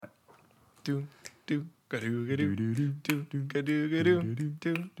do do ga-doo ga-doo do ga-doo ga-doo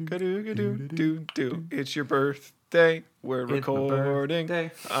do ga-doo ga-doo do. It's your birthday. We're recording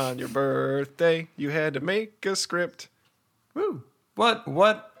on your birthday. You had to make a script. Woo!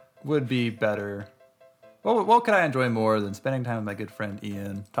 What would be better? What could I enjoy more than spending time with my good friend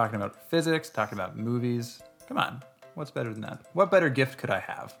Ian, talking about physics, talking about movies? Come on, what's better than that? What better gift could I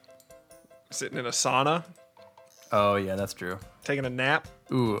have? Sitting in a sauna. Oh yeah, that's true. Taking a nap.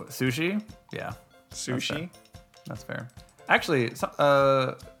 Ooh, sushi? Yeah. Sushi. That's fair. Actually,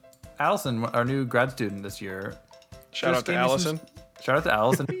 Allison, our new grad student this year. Shout out to Allison. Shout out to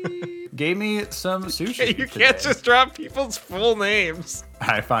Allison. Gave me some sushi. You can't just drop people's full names. All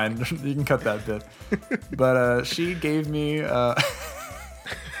right, fine. You can cut that bit. But she gave me.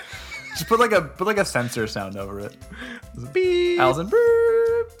 Just put like a sensor sound over it. Beep. Allison. Beep.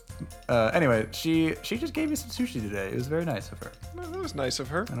 Anyway, she just gave me some sushi today. It was very nice of her. Well, that was nice of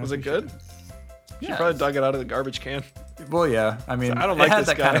her. Was it appreciate good? Yeah, She probably dug it out of the garbage can. Well, yeah. I mean, I don't it like had this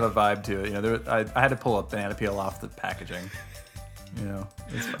that guy. kind of a vibe to it. You know, I had to pull a banana peel off the packaging. You know,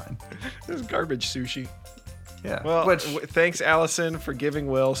 it's fine. It was garbage sushi. Yeah. Well, thanks, Allison, for giving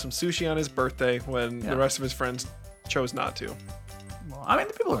Will some sushi on his birthday when the rest of his friends chose not to. Well, I mean,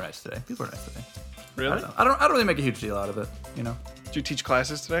 the people are nice today. Really? I don't really make a huge deal out of it. You know. Did you teach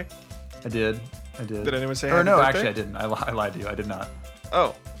classes today? I did. Did anyone say Or happy no, birthday? actually, I didn't. I lied to you. I did not.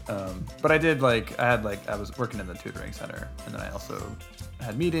 Oh. But I did I was working in the tutoring center, and then I also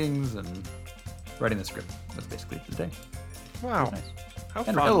had meetings and writing the script. That's basically the day. Wow. Nice. How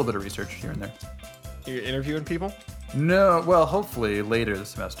And fun. a little bit of research here and there. You're interviewing people? No, well, hopefully later this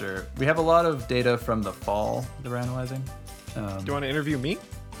semester. We have a lot of data from the fall that we're analyzing. Do you want to interview me?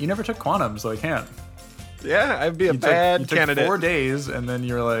 You never took quantum, so I can't. Yeah, I'd be a You bad took candidate. 4 days, and then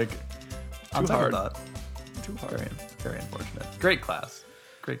you're like, on Too second hard. thought. Too hard. Very unfortunate. Great class.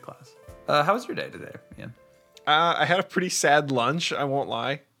 How was your day today, Ian? I had a pretty sad lunch, I won't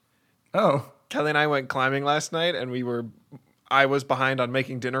lie. Oh, Kelly and I went climbing last night, and I was behind on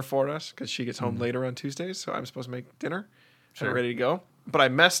making dinner for us because she gets home later on Tuesdays, so I'm supposed to make dinner. Had it ready to go. But I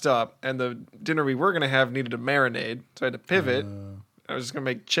messed up, and the dinner we were going to have needed a marinade, so I had to pivot. I was just going to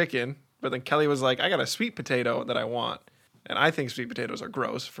make chicken, but then Kelly was like, I got a sweet potato that I want. And I think sweet potatoes are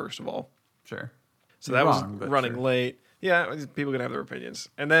gross, first of all. sure. So that was but running sure. late. Yeah, people can have their opinions.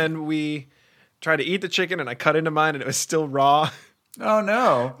 And then we tried to eat the chicken, and I cut into mine, and it was still raw. Oh,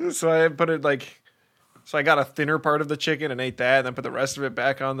 no. So I put it so I got a thinner part of the chicken and ate that, and then put the rest of it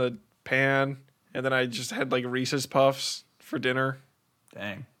back on the pan. And then I just had like Reese's Puffs for dinner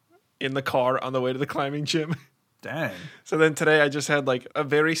Dang. in the car on the way to the climbing gym. Dang. So then today I just had like a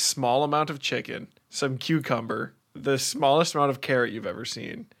very small amount of chicken, some cucumber, the smallest amount of carrot you've ever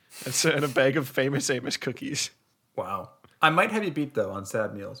seen, and a bag of Famous Amos cookies. Wow. I might have you beat, though, on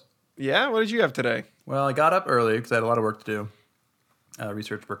sad meals. Yeah? What did you have today? Well, I got up early because I had a lot of work to do.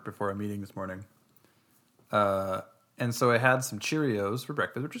 Research work before a meeting this morning. And so I had some Cheerios for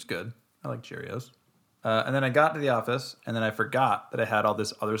breakfast, which is good. I like Cheerios. And then I got to the office, and then I forgot that I had all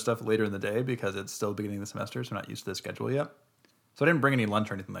this other stuff later in the day because it's still beginning of the semester, so I'm not used to the schedule yet. So I didn't bring any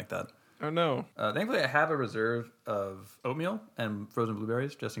lunch or anything like that. Oh, no. Thankfully, I have a reserve of oatmeal and frozen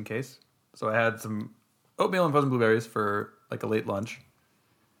blueberries just in case. So I had some oatmeal and frozen blueberries for like a late lunch.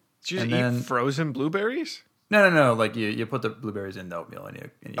 Did you And eat then- frozen blueberries? No. Like you put the blueberries in the oatmeal and you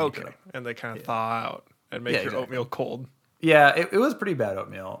eat Okay. it. And they kind of thaw out and make your exactly. oatmeal cold. Yeah, it was pretty bad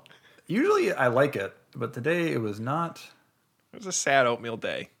oatmeal. Usually I like it, but today it was not. It was a sad oatmeal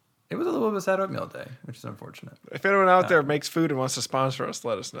day. It was a little bit of a sad oatmeal day, which is unfortunate. If anyone out there makes food and wants to sponsor us,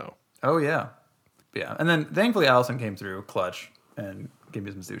 let us know. Oh, yeah. Yeah. And then thankfully Allison came through clutch and gave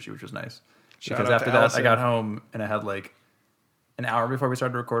me some sushi, which was nice. Shout Because out after to that, Allison. I got home and I had like an hour before we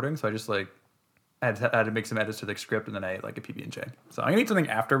started recording. So I just like, I had to make some edits to the script and then I ate like a PB&J. So I'm going to eat something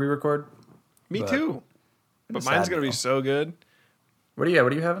after we record. Me But too. But a mine's sad going to be meal. so good. What are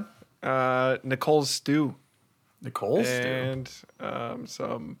you having? Nicole's stew. Nicole's stew. And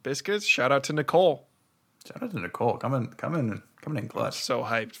some biscuits. Shout out to Nicole. Shout out to Nicole. Coming in I'm clutch. so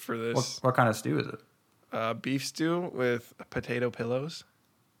hyped for this. What kind of stew is it? Beef stew with potato pillows.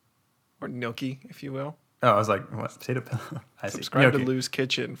 Or gnocchi, if you will. Oh, I was like, what? Potato pillow? I see. Subscribe to Gnocchi. Lou's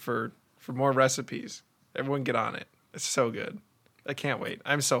Kitchen for more recipes. Everyone get on it. It's so good. I can't wait.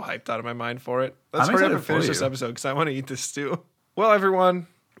 I'm so hyped out of my mind for it. Let's I'm hurry up excited and finish for this you. episode because I want to eat this stew. Well, everyone,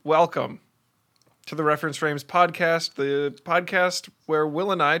 welcome to the Reference Frames podcast, the podcast where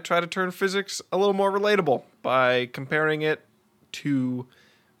Will and I try to turn physics a little more relatable by comparing it to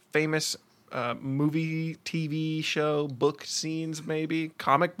famous movie, TV show, book scenes, maybe.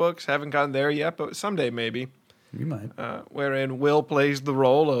 Comic books. Haven't gotten there yet, but someday maybe. You might. Wherein Will plays the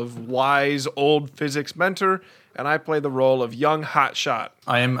role of wise old physics mentor, and I play the role of young hotshot.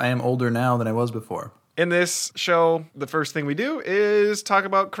 I am older now than I was before. In this show, the first thing we do is talk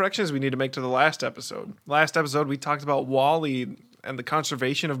about corrections we need to make to the last episode. Last episode, we talked about WALL-E and the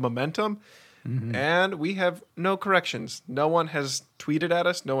conservation of momentum, and we have no corrections. No one has tweeted at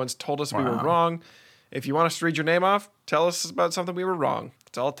us. No one's told us we were wrong. If you want us to read your name off, tell us about something we were wrong.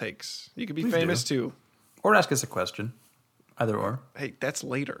 That's all it takes. You could be Please famous do. too. Or ask us a question. Either or. Hey, that's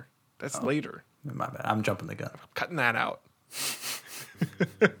later. That's later. My bad. I'm jumping the gun. Cutting that out.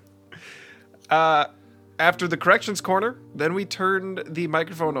 After the corrections corner, then we turned the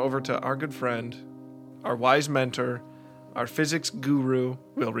microphone over to our good friend, our wise mentor, our physics guru,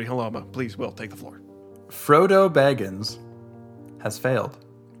 Will Rihaloma. Please, Will, take the floor. Frodo Baggins has failed.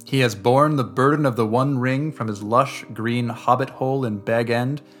 He has borne the burden of the One Ring from his lush green hobbit hole in Bag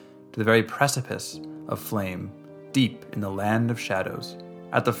End to the very precipice of flame, deep in the land of shadows.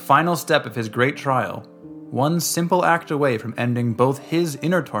 At the final step of his great trial, one simple act away from ending both his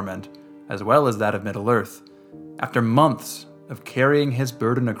inner torment as well as that of Middle-earth. After months of carrying his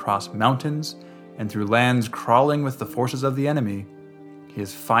burden across mountains and through lands crawling with the forces of the enemy, he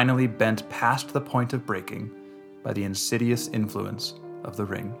is finally bent past the point of breaking by the insidious influence of the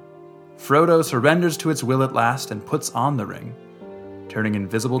ring. Frodo surrenders to its will at last and puts on the ring, turning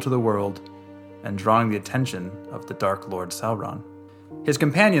invisible to the world and drawing the attention of the Dark Lord Sauron. His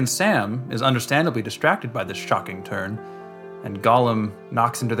companion Sam is understandably distracted by this shocking turn, and Gollum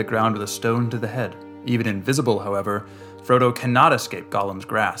knocks him to the ground with a stone to the head. Even invisible, however, Frodo cannot escape Gollum's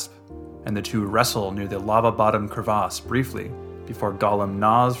grasp, and the two wrestle near the lava-bottomed crevasse briefly before Gollum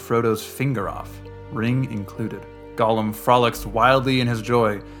gnaws Frodo's finger off, ring included. Gollum frolics wildly in his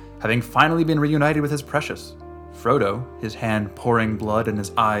joy, having finally been reunited with his precious. Frodo, his hand pouring blood and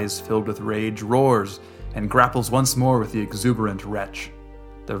his eyes filled with rage, roars and grapples once more with the exuberant wretch.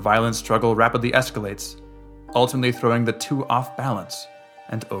 The violent struggle rapidly escalates, ultimately throwing the two off balance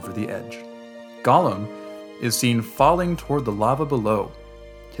and over the edge. Gollum is seen falling toward the lava below,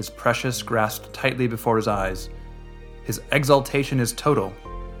 his precious grasped tightly before his eyes. His exultation is total,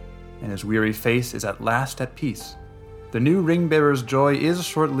 and his weary face is at last at peace. The new ring-bearer's joy is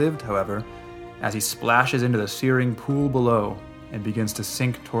short-lived, however, as he splashes into the searing pool below and begins to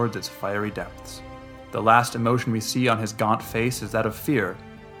sink towards its fiery depths. The last emotion we see on his gaunt face is that of fear,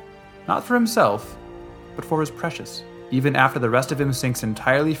 not for himself, but for his precious. Even after the rest of him sinks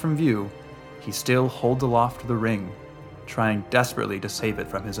entirely from view, he still holds aloft the ring, trying desperately to save it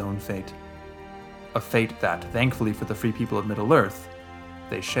from his own fate. A fate that, thankfully for the free people of Middle-earth,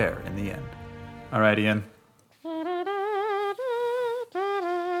 they share in the end. All right, Ian.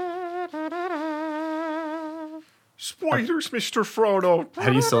 Spoilers, Mr. Frodo.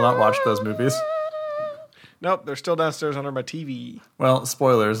 Have you still not watched those movies? Nope, they're still downstairs under my TV. Well,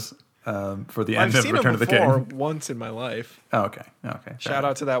 spoilers for the end of Return of the King. Once in my life. Oh, okay. Okay. Shout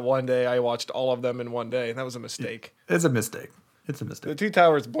out to that one day I watched all of them in one day. That was a mistake. It's a mistake. It's a The mistake. Two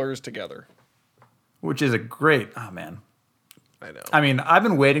Towers blurs together. Which is a great... Oh, man. I know. I mean, I've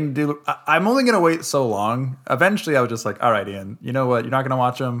been waiting to do... I'm only going to wait so long. Eventually, I was just like, all right, Ian, you know what? You're not going to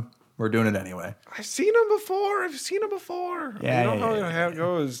watch them. We're doing it anyway. I've seen them before. Yeah, You know how it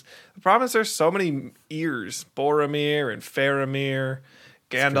goes. The problem is there's so many ears. Boromir and Faramir,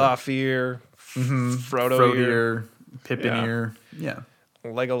 Gandalf ear, Frodo ear, Pippin ear. Yeah.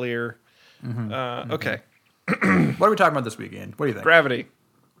 Legolas ear. Okay. What are we talking about this week, Ian? What do you think? Gravity.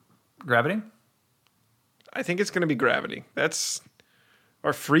 Gravity? I think it's going to be Gravity.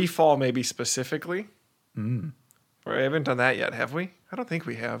 Or Free Fall maybe specifically. Or I haven't done that yet, have we? I don't think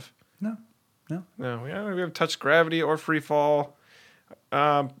we have. No, we haven't touched Gravity or Free Fall.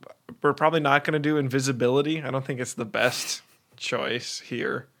 We're probably not going to do Invisibility. I don't think it's the best choice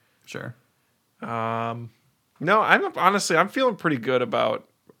here. Sure. No, I'm feeling pretty good about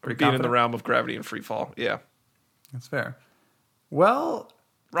being in the confident? realm of Gravity and Free Fall. Yeah. That's fair. Well,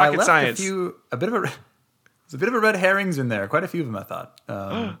 Rocket I left science. There's a bit of a red herrings in there. Quite a few of them, I thought.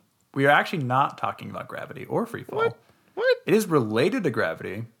 We are actually not talking about Gravity or Free Fall. What? It is related to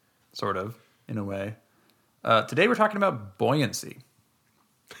Gravity, sort of, in a way. Today we're talking about buoyancy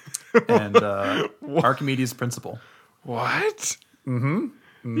and Archimedes' principle. What?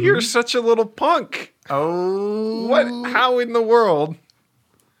 You're such a little punk. Oh. What? How in the world?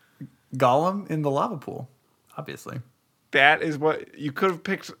 Gollum in the lava pool, obviously. That is what you could have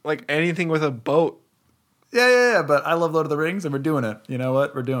picked, like anything with a boat. Yeah, but I love Lord of the Rings, and we're doing it. You know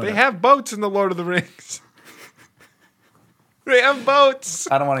what? We're doing it. They have boats in the Lord of the Rings. They have boats.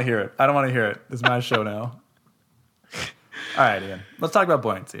 I don't want to hear it. It's my show now. All right, Ian. Let's talk about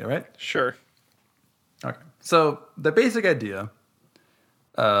buoyancy, all right? Sure. Okay. So the basic idea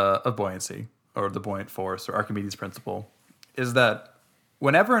of buoyancy, or the buoyant force, or Archimedes' principle, is that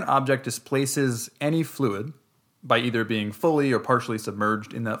whenever an object displaces any fluid by either being fully or partially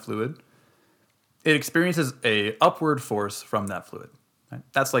submerged in that fluid, it experiences a upward force from that fluid. Right?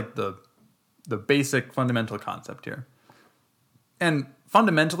 That's like the basic fundamental concept here. And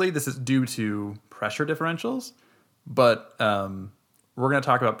fundamentally, this is due to pressure differentials, but we're going to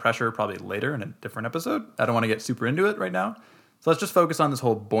talk about pressure probably later in a different episode. I don't want to get super into it right now. So let's just focus on this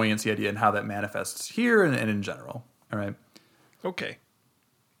whole buoyancy idea and how that manifests here and in general. All right. Okay.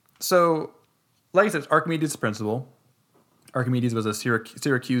 So, like I said, it's Archimedes' principle. Archimedes was a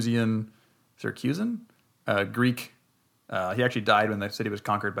Syracusan Greek. He actually died when the city was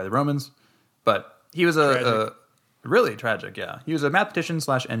conquered by the Romans, but he was a really tragic. Yeah, he was a mathematician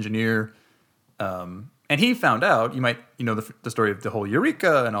 / engineer, and he found out. You might know the story of the whole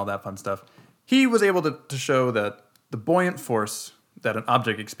Eureka and all that fun stuff. He was able to show that the buoyant force that an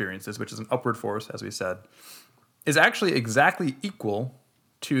object experiences, which is an upward force, as we said, is actually exactly equal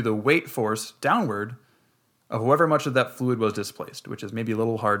to the weight force downward of however much of that fluid was displaced, which is maybe a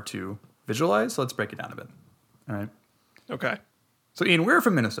little hard to visualize. So let's break it down a bit. All right. Okay. So Ian, we're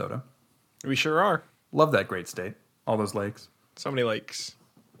from Minnesota. We sure are. Love that great state. All those lakes. So many lakes.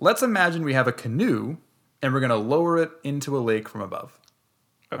 Let's imagine we have a canoe and we're going to lower it into a lake from above.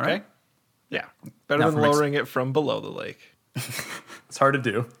 Okay. All right? Yeah. Better Now than lowering it from below the lake. It's hard to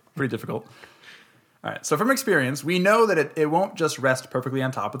do. Pretty difficult. All right. So from experience, we know that it won't just rest perfectly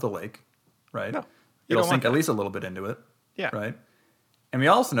on top of the lake, right? No. It'll sink at least a little bit into it. Yeah. Right? And we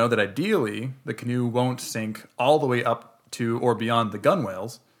also know that ideally the canoe won't sink all the way up to or beyond the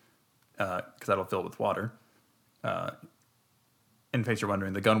gunwales, because that'll fill with water. In case you're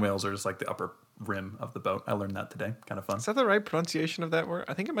wondering, the gunwales are just like the upper rim of the boat. I learned that today. Kind of fun. Is that the right pronunciation of that word?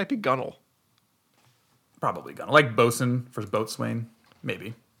 I think it might be gunnel. Probably gunwale. Like bosun for boatswain.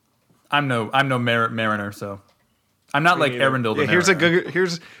 Maybe. I'm no mariner, so I'm not like Arundel the mariner.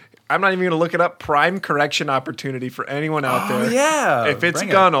 I'm not even going to look it up. Prime correction opportunity for anyone out there. Yeah. If it's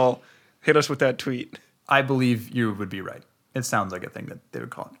gunnel, hit us with that tweet. I believe you would be right. It sounds like a thing that they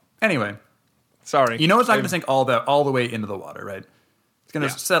would call it. Anyway. Sorry. You know it's not going to sink all the way into the water, right? It's going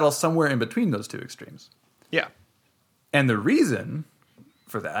to settle somewhere in between those two extremes. Yeah. And the reason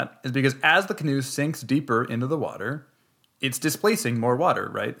for that is because as the canoe sinks deeper into the water, it's displacing more water,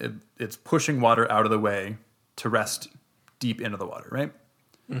 right? It's pushing water out of the way to rest deep into the water, right?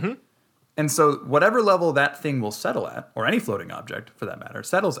 Mm-hmm. And so whatever level that thing will settle at, or any floating object for that matter,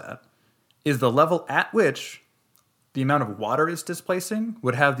 settles at, is the level at which the amount of water it's displacing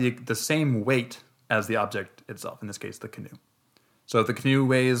would have the same weight as the object itself, in this case, the canoe. So if the canoe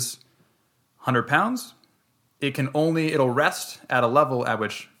weighs 100 pounds, it'll rest at a level at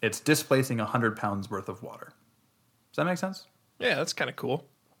which it's displacing 100 pounds worth of water. Does that make sense? Yeah, that's kind of cool.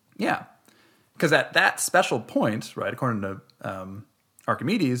 Yeah. Because at that special point, right, according to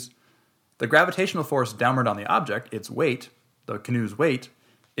Archimedes, the gravitational force downward on the object, its weight, the canoe's weight,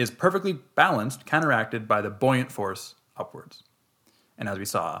 is perfectly balanced, counteracted by the buoyant force upwards. And as we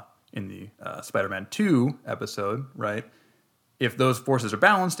saw in the Spider-Man 2 episode, right, if those forces are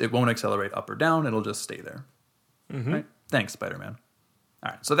balanced, it won't accelerate up or down. It'll just stay there. Mm-hmm. Right? Thanks, Spider-Man.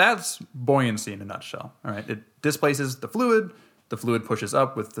 All right, so that's buoyancy in a nutshell. All right, it displaces the fluid pushes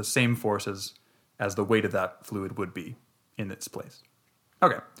up with the same forces as the weight of that fluid would be in its place.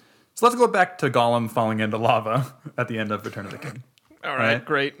 Okay, so let's go back to Gollum falling into lava at the end of Return of the King. All right,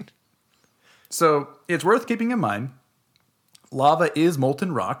 great. So it's worth keeping in mind, lava is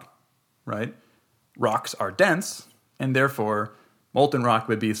molten rock, right? Rocks are dense, and therefore molten rock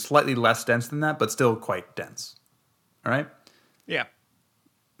would be slightly less dense than that, but still quite dense. All right? Yeah.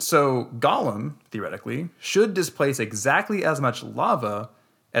 So Gollum, theoretically, should displace exactly as much lava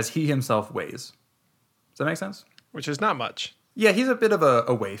as he himself weighs. Does that make sense? Which is not much. Yeah, he's a bit of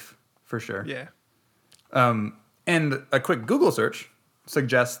a waif, for sure. Yeah. And a quick Google search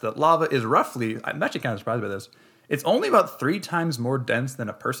suggests that lava is roughly, I'm actually kind of surprised by this, it's only about 3 times more dense than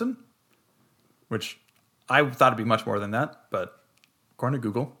a person, which I thought it'd be much more than that, but according to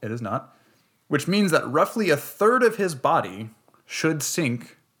Google, it is not. Which means that roughly a third of his body should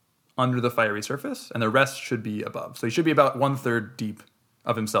sink under the fiery surface, and the rest should be above. So he should be about 1/3 deep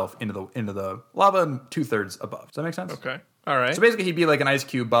of himself into the lava and 2/3 above. Does that make sense? Okay. All right. So basically, he'd be like an ice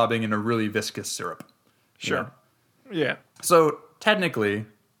cube bobbing in a really viscous syrup. Sure. You know? Yeah. So technically,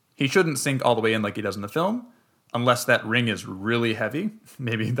 he shouldn't sink all the way in like he does in the film, unless that ring is really heavy.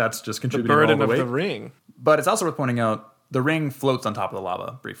 Maybe that's just The contributing burden all the of weight. the ring. But it's also worth pointing out the ring floats on top of the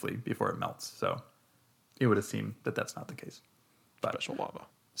lava briefly before it melts. So it would seem that that's not the case. But Special lava.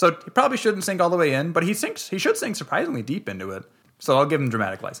 So he probably shouldn't sink all the way in, but he should sink surprisingly deep into it. So I'll give him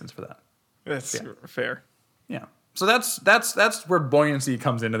dramatic license for that. That's fair. Yeah. So that's where buoyancy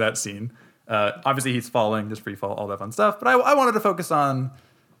comes into that scene. Obviously he's falling, just free fall, all that fun stuff. But I wanted to focus on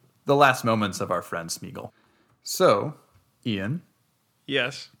the last moments of our friend Smeagol. So, Ian.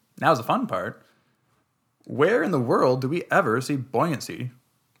 Yes. Now's the fun part. Where in the world do we ever see buoyancy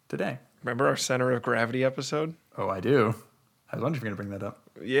today? Remember our center of gravity episode? Oh, I do. I was wondering if you're going to bring that up.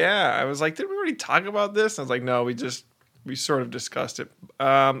 Yeah, I was like, did we already talk about this? I was like, no, we sort of discussed it.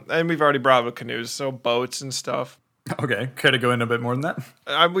 And we've already brought up canoes, so boats and stuff. Okay, care to go into a bit more than that?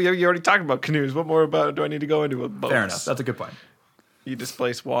 You already talked about canoes. What more about do I need to go into with boats? Fair enough. That's a good point. You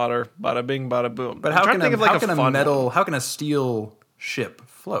displace water, bada bing, bada boom. But how can a steel ship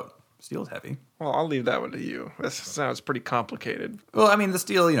float? Steel's heavy. Well, I'll leave that one to you. That sounds pretty complicated. Well, I mean, the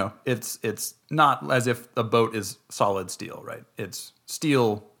steel, it's not as if a boat is solid steel, right? It's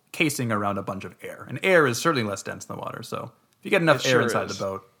steel casing around a bunch of air. And air is certainly less dense than water. So if you get enough air inside the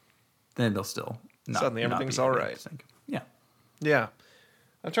boat, then it'll still not. Suddenly everything's all right. Yeah. Yeah.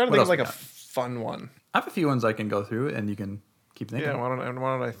 I'm trying to think of like a fun one. I have a few ones I can go through and you can keep thinking. Yeah, why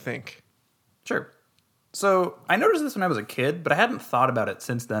don't I think? Sure. So I noticed this when I was a kid, but I hadn't thought about it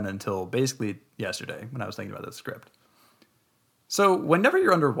since then until basically yesterday when I was thinking about this script. So whenever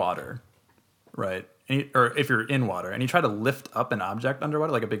you're underwater, right, or if you're in water and you try to lift up an object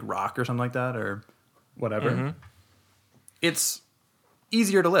underwater, like a big rock or something like that or whatever, it's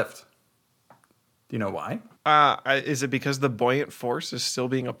easier to lift. Do you know why? Is it because the buoyant force is still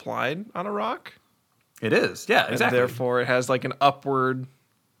being applied on a rock? It is, yeah, exactly. And therefore it has like an upward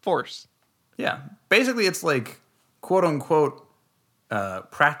force. Yeah. Basically, it's like, quote unquote,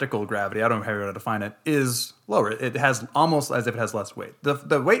 practical gravity, I don't know how to define it, is lower. It has almost as if it has less weight.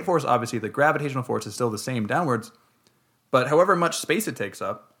 The weight force, obviously, the gravitational force is still the same downwards, but however much space it takes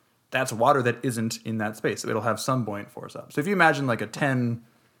up, that's water that isn't in that space. So it'll have some buoyant force up. So if you imagine like a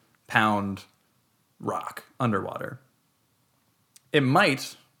 10-pound rock underwater, it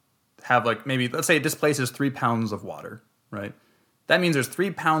might have like maybe, let's say it displaces 3 pounds of water, right? That means there's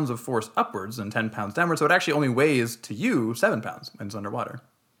 3 pounds of force upwards and 10 pounds downwards. So it actually only weighs to you 7 pounds when it's underwater.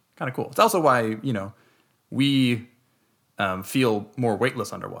 Kind of cool. It's also why, we feel more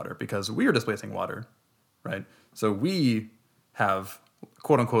weightless underwater because we are displacing water, right? So we have,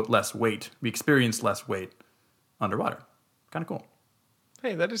 quote unquote, less weight. We experience less weight underwater. Kind of cool.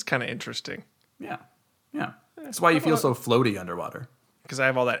 Hey, that is kind of interesting. Yeah. Yeah. That's why you feel so floaty underwater. Because I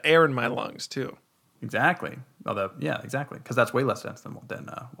have all that air in my lungs, too. Exactly. Exactly. Because that's way less dense than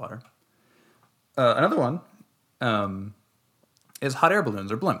water. Another one is hot air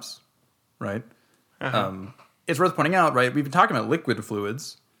balloons or blimps, right? It's worth pointing out, right? We've been talking about liquid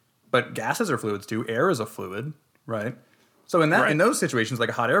fluids, but gases are fluids too. Air is a fluid, right? So in those situations, like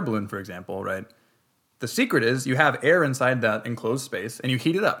a hot air balloon, for example, right? The secret is you have air inside that enclosed space and you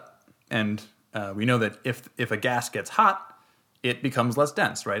heat it up. And we know that if a gas gets hot, it becomes less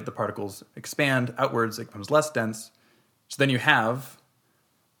dense, right? The particles expand outwards, it becomes less dense. So then you have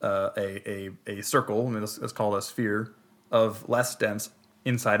a circle, let's call it a sphere, of less dense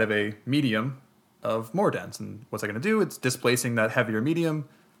inside of a medium of more dense. And what's that going to do? It's displacing that heavier medium.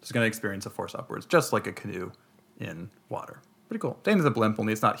 It's going to experience a force upwards, just like a canoe in water. Pretty cool. Same as a blimp,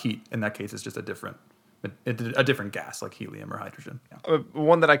 only it's not heat. In that case, it's just a different gas, like helium or hydrogen. Yeah.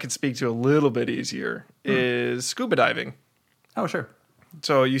 One that I could speak to a little bit easier is scuba diving. Oh, sure.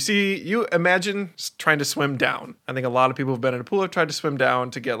 So you imagine trying to swim down. I think a lot of people who've been in a pool have tried to swim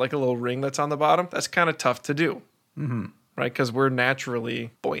down to get like a little ring that's on the bottom. That's kind of tough to do, right? Because we're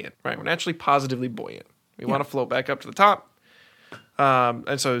naturally buoyant, right? We're naturally positively buoyant. We want to float back up to the top.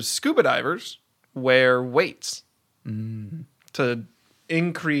 And so scuba divers wear weights to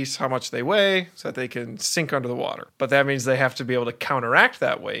increase how much they weigh so that they can sink under the water. But that means they have to be able to counteract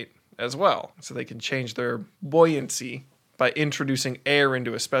that weight as well. So they can change their buoyancy by introducing air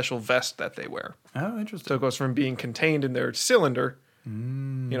into a special vest that they wear. Oh, interesting. So it goes from being contained in their cylinder,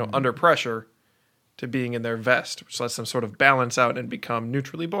 under pressure, to being in their vest, which lets them sort of balance out and become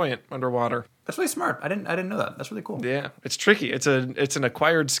neutrally buoyant underwater. That's really smart. I didn't know that. That's really cool. Yeah, it's tricky. It's an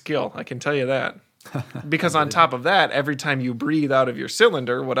acquired skill, I can tell you that. Because on top of that, every time you breathe out of your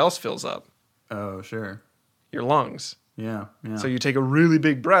cylinder, what else fills up? Oh, sure. Your lungs. Yeah. So you take a really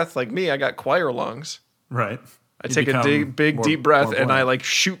big breath, like me, I got choir lungs. Right. I take a big deep breath and I like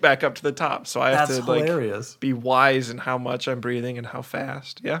shoot back up to the top. So I have to hilarious. Be wise in how much I'm breathing and how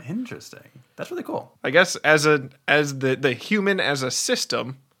fast. Yeah. Interesting. That's really cool. I guess as the human as a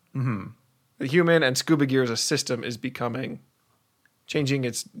system, the human and scuba gear as a system is changing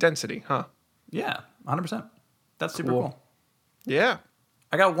its density, huh? Yeah, 100%. That's super cool. Yeah.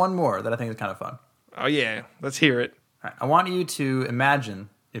 I got one more that I think is kind of fun. Oh, yeah. Let's hear it. All right. I want you to imagine,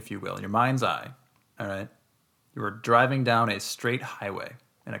 if you will, in your mind's eye, all right, you are driving down a straight highway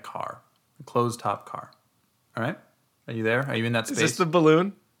in a car, a closed-top car. All right? Are you there? Are you in that space? Is this the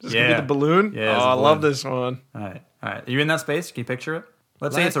balloon? Is this going to be the balloon? Yeah, oh, I love this one. All right. Are you in that space? Can you picture it?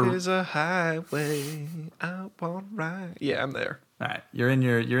 Let's say Life it's is a highway, I won't ride. Yeah, I'm there. All right. You're in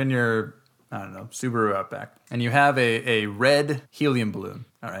your I don't know, Subaru Outback, and you have a red helium balloon.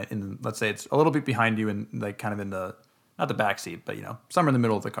 All right, and let's say it's a little bit behind you, and like kind of in the not the back seat, but somewhere in the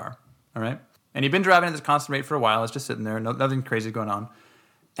middle of the car. All right, and you've been driving at this constant rate for a while. It's just sitting there, nothing crazy going on,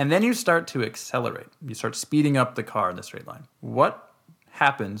 and then you start to accelerate. You start speeding up the car in the straight line. What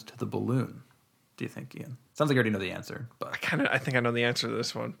happens to the balloon? Do you think, Ian? Sounds like you already know the answer, but I think I know the answer to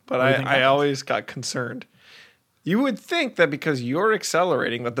this one, but What do you think I happens? always got concerned. You would think that because you're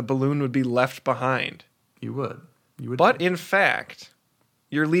accelerating that the balloon would be left behind. you would. But in fact,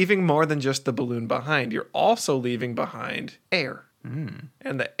 you're leaving more than just the balloon behind. You're also leaving behind air. And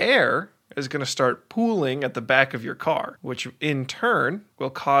the air is going to start pooling at the back of your car, which in turn will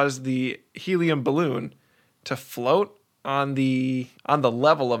cause the helium balloon to float on the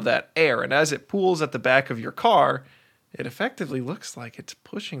level of that air. And as it pools at the back of your car, it effectively looks like it's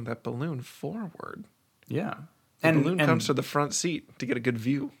pushing that balloon forward. Yeah. The balloon comes to the front seat to get a good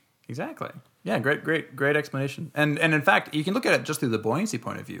view. Exactly. Yeah, great explanation. And in fact, you can look at it just through the buoyancy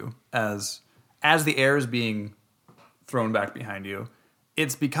point of view. As the air is being thrown back behind you,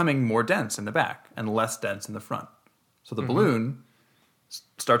 it's becoming more dense in the back and less dense in the front. So the balloon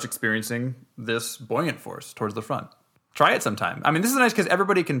starts experiencing this buoyant force towards the front. Try it sometime. I mean, this is nice because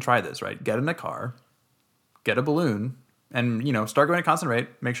everybody can try this, right? Get in a car, get a balloon, and start going at constant rate.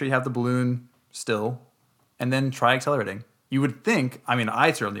 Make sure you have the balloon still, and then try accelerating. You would think, I mean,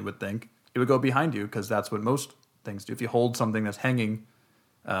 I certainly would think, it would go behind you because that's what most things do. If you hold something that's hanging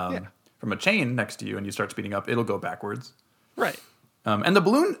from a chain next to you and you start speeding up, it'll go backwards. Right. And the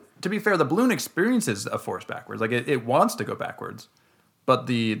balloon, to be fair, the balloon experiences a force backwards. Like it wants to go backwards, but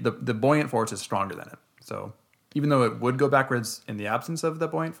the buoyant force is stronger than it. So even though it would go backwards in the absence of the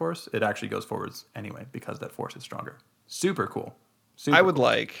buoyant force, it actually goes forwards anyway because that force is stronger. Super cool. I would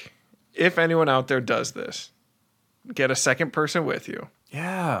like, if anyone out there does this, get a second person with you.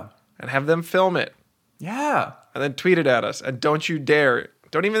 Yeah. And have them film it. Yeah. And then tweet it at us. And don't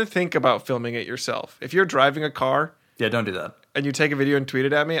even think about filming it yourself. If you're driving a car Yeah, don't do that. and you take a video and tweet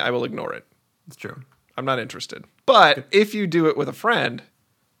it at me, I will ignore it. It's true. I'm not interested. But if you do it with a friend,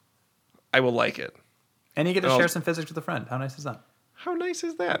 I will like it. And you get to share some physics with a friend. How nice is that? How nice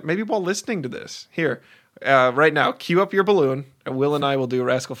is that? Maybe while listening to this. Here, right now, cue up your balloon, and Will and I will do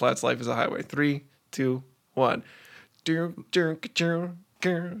Rascal Flatts Life is a Highway. 3, 2, 1.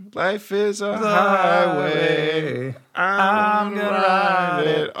 Life is a highway. I'm gonna ride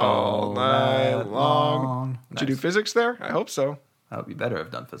it all night long. Nice. Did you do physics there? I hope so. That would be better if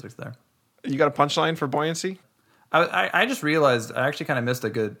I've done physics there. You got a punchline for buoyancy? I just realized I actually kind of missed a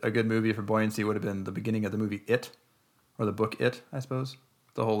good movie for buoyancy. Would have been the beginning of the movie It, or the book It, I suppose.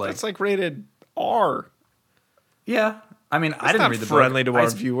 The whole That's like rated R. Yeah, I mean I It's didn't not read the friendly book. to our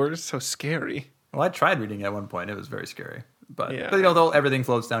viewers. It's so scary. Well, I tried reading it at one point. It was very scary. But Yeah. though everything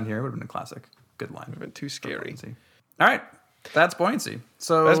floats down here, it would have been a classic. Good line. It's been too scary. Buoyancy. All right, that's buoyancy.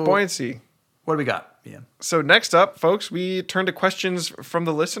 So That's buoyancy. What do we got, Ian? So next up, folks, we turn to questions from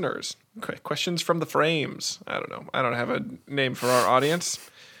the listeners. Okay, questions from the frames. I don't know. I don't have a name for our audience.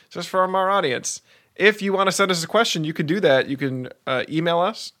 Just from our audience. If you want to send us a question, you can do that. You can email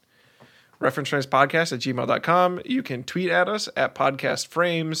us, referenceframespodcast@gmail.com. You can tweet at us at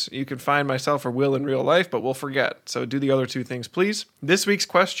podcastframes. You can find myself or Will in real life, but we'll forget. So do the other two things, please. This week's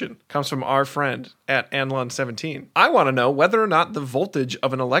question comes from our friend at Anlon17. I want to know whether or not the voltage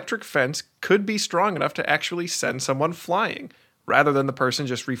of an electric fence could be strong enough to actually send someone flying, rather than the person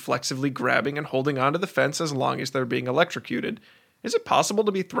just reflexively grabbing and holding onto the fence as long as they're being electrocuted. Is it possible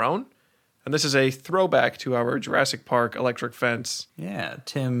to be thrown? And this is a throwback to our Jurassic Park electric fence. Yeah,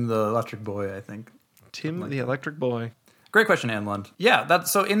 Tim the Electric Boy, I think. Tim the Electric Boy. Great question, Ann Lund. Yeah,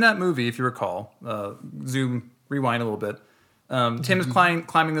 so in that movie, if you recall, rewind a little bit. Tim is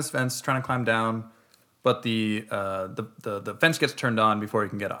climbing this fence, trying to climb down, but the fence gets turned on before he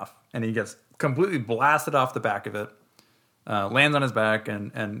can get off, and he gets completely blasted off the back of it, lands on his back,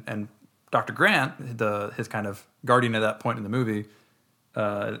 and Dr. Grant, his kind of guardian at that point in the movie,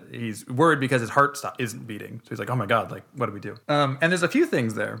 he's worried because his heart isn't beating. So he's like, oh my God, like, what do we do? And there's a few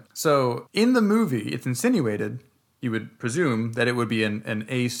things there. So in the movie, it's insinuated, you would presume, that it would be an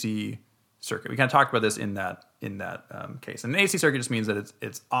AC circuit. We kind of talked about this in that case. And an AC circuit just means that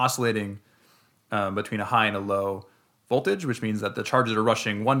it's oscillating between a high and a low voltage, which means that the charges are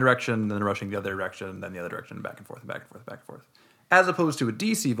rushing one direction, then they're rushing the other direction, then the other direction, back and forth, back and forth, back and forth. As opposed to a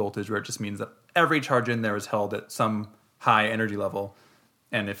DC voltage, where it just means that every charge in there is held at some high energy level,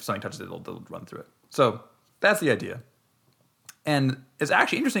 and if something touches it, it'll run through it. So that's the idea. And it's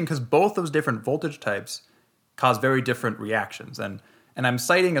actually interesting because both those different voltage types cause very different reactions. And I'm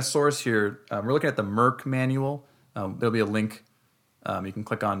citing a source here. We're looking at the Merck manual. There'll be a link you can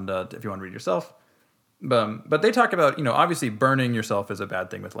click on if you want to read yourself. But they talk about, obviously burning yourself is a bad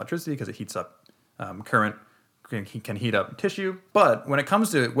thing with electricity because it heats up current, can heat up tissue. But when it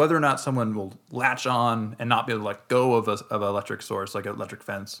comes to whether or not someone will latch on and not be able to let go of an electric source, like an electric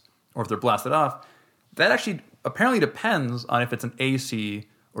fence, or if they're blasted off, that actually apparently depends on if it's an AC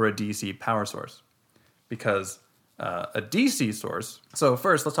or a DC power source. Because a DC source... So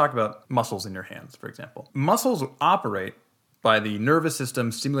first, let's talk about muscles in your hands, for example. Muscles operate by the nervous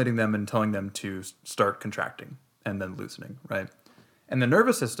system stimulating them and telling them to start contracting and then loosening, right? And the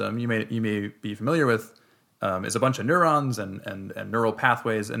nervous system, you may be familiar with, is a bunch of neurons and neural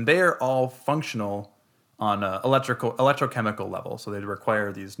pathways, and they are all functional on an electrochemical level. So they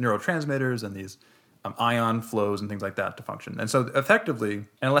require these neurotransmitters and these ion flows and things like that to function. And so effectively,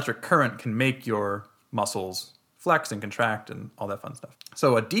 an electric current can make your muscles flex and contract and all that fun stuff.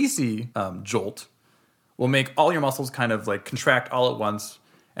 So a DC jolt will make all your muscles kind of like contract all at once,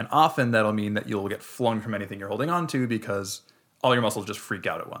 and often that'll mean that you'll get flung from anything you're holding on to because all your muscles just freak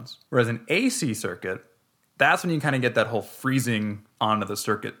out at once. Whereas an AC circuit, that's when you kind of get that whole freezing onto the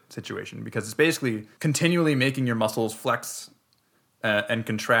circuit situation, because it's basically continually making your muscles flex and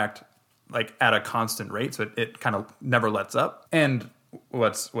contract like at a constant rate, so it kind of never lets up. And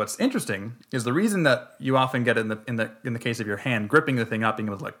what's interesting is the reason that you often get it in the case of your hand gripping the thing, not being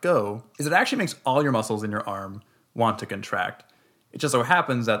able to let go, is it actually makes all your muscles in your arm want to contract. It just so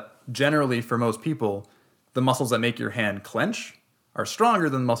happens that generally for most people, the muscles that make your hand clench are stronger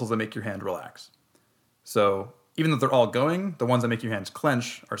than the muscles that make your hand relax. So even though they're all going, the ones that make your hands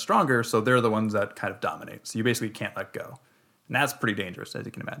clench are stronger, so they're the ones that kind of dominate. So you basically can't let go. And that's pretty dangerous, as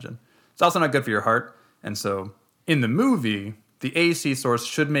you can imagine. It's also not good for your heart. And so in the movie, the AC source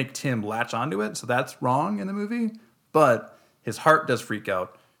should make Tim latch onto it, so that's wrong in the movie. But his heart does freak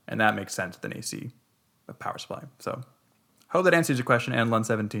out, and that makes sense with an AC power supply. So I hope that answers your question, and Lund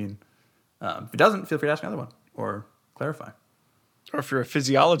 17. If it doesn't, feel free to ask another one or clarify. Or if you're a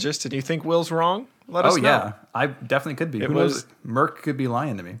physiologist and you think Will's wrong, let us know. Oh, yeah. I definitely could be. Who knows? Merck could be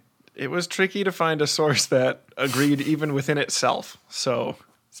lying to me. It was tricky to find a source that agreed even within itself. So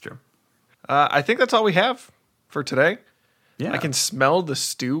it's true. I think that's all we have for today. Yeah. I can smell the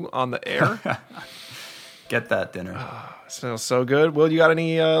stew on the air. Get that dinner. It smells so good. Will, you got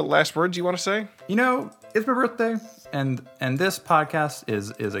any last words you want to say? It's my birthday, and this podcast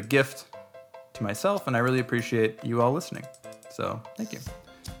is a gift to myself, and I really appreciate you all listening. So thank you.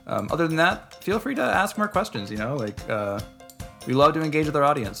 Other than that, feel free to ask more questions. We love to engage with our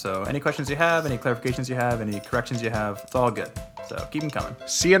audience. So any questions you have, any clarifications you have, any corrections you have, it's all good. So keep them coming.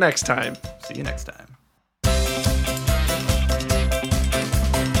 See you next time. See you next time.